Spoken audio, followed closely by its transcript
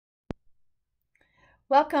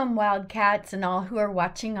Welcome, Wildcats, and all who are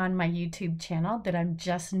watching on my YouTube channel that I'm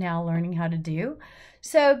just now learning how to do.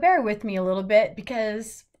 So bear with me a little bit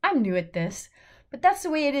because I'm new at this, but that's the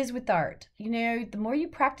way it is with art. You know, the more you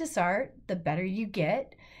practice art, the better you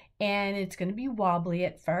get, and it's going to be wobbly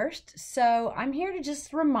at first. So I'm here to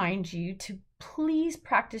just remind you to please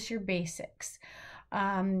practice your basics.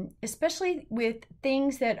 Especially with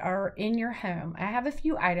things that are in your home. I have a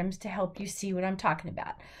few items to help you see what I'm talking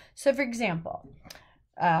about. So for example,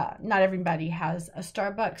 not everybody has a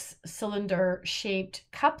Starbucks cylinder shaped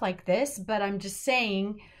cup like this, but I'm just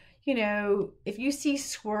saying, you know, if you see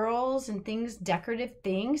swirls and things, decorative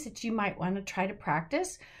things that you might want to try to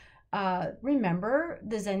practice, remember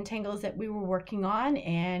the Zentangles that we were working on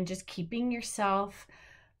and just keeping yourself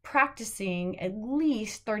practicing at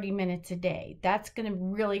least 30 minutes a day. That's going to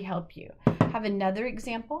really help you. Have another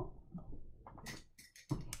example.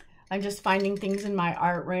 I'm just finding things in my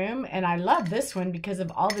art room, and I love this one because of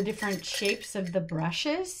all the different shapes of the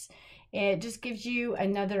brushes. It just gives you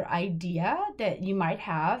another idea that you might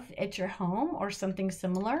have at your home or something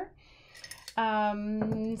similar.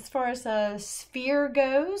 As far as a sphere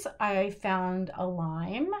goes, I found a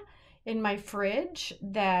lime in my fridge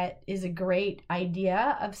that is a great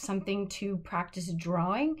idea of something to practice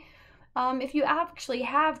drawing. If you actually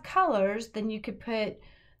have colors, then you could put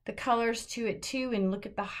the colors to it too and look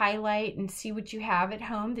at the highlight and see what you have at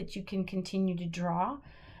home that you can continue to draw.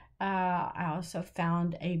 I also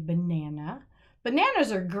found a banana.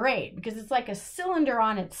 Bananas are great because it's like a cylinder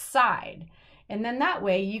on its side, and then that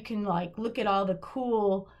way you can like look at all the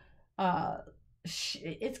cool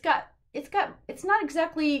it's not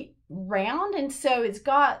exactly round, and so it's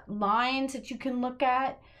got lines that you can look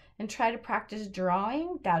at and try to practice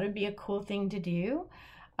drawing. That would be a cool thing to do.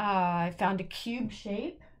 I found a cube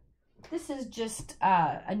shape. This is just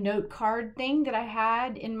a note card thing that I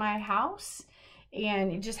had in my house,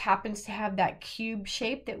 and it just happens to have that cube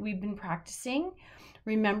shape that we've been practicing.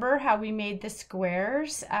 Remember how we made the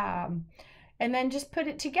squares? And then just put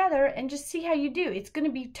it together and just see how you do. It's going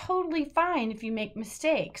to be totally fine if you make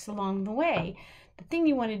mistakes along the way. The thing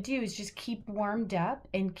you want to do is just keep warmed up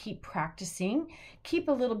and keep practicing. Keep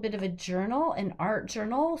a little bit of a journal, an art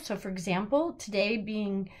journal. So for example, today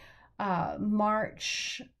being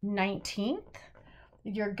March 19th,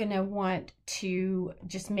 you're going to want to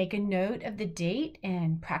just make a note of the date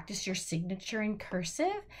and practice your signature in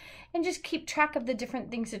cursive and just keep track of the different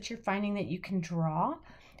things that you're finding that you can draw,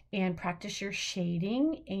 and practice your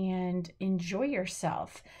shading and enjoy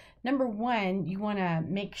yourself. Number one, you want to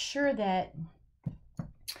make sure that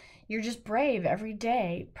you're just brave every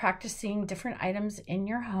day, practicing different items in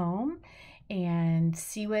your home and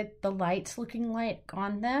see what the light's looking like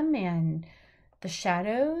on them and the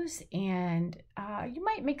shadows, and you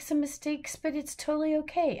might make some mistakes, but it's totally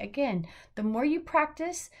okay. Again, the more you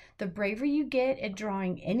practice, the braver you get at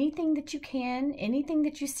drawing anything that you can, anything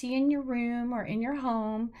that you see in your room or in your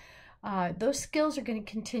home. Those skills are going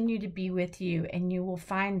to continue to be with you, and you will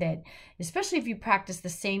find that, especially if you practice the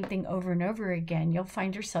same thing over and over again, you'll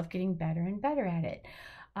find yourself getting better and better at it.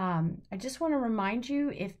 I just want to remind you,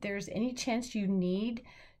 if there's any chance you need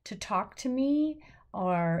to talk to me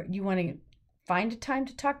or you want to find a time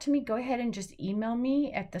to talk to me, go ahead and just email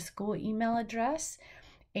me at the school email address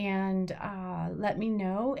and let me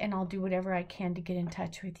know, and I'll do whatever I can to get in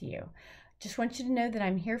touch with you. Just want you to know that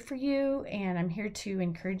I'm here for you, and I'm here to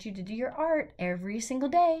encourage you to do your art every single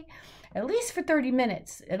day, at least for 30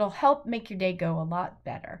 minutes. It'll help make your day go a lot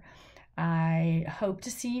better. I hope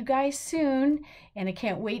to see you guys soon, and I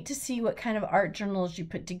can't wait to see what kind of art journals you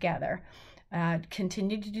put together.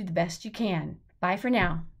 Continue to do the best you can. Bye for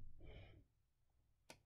now.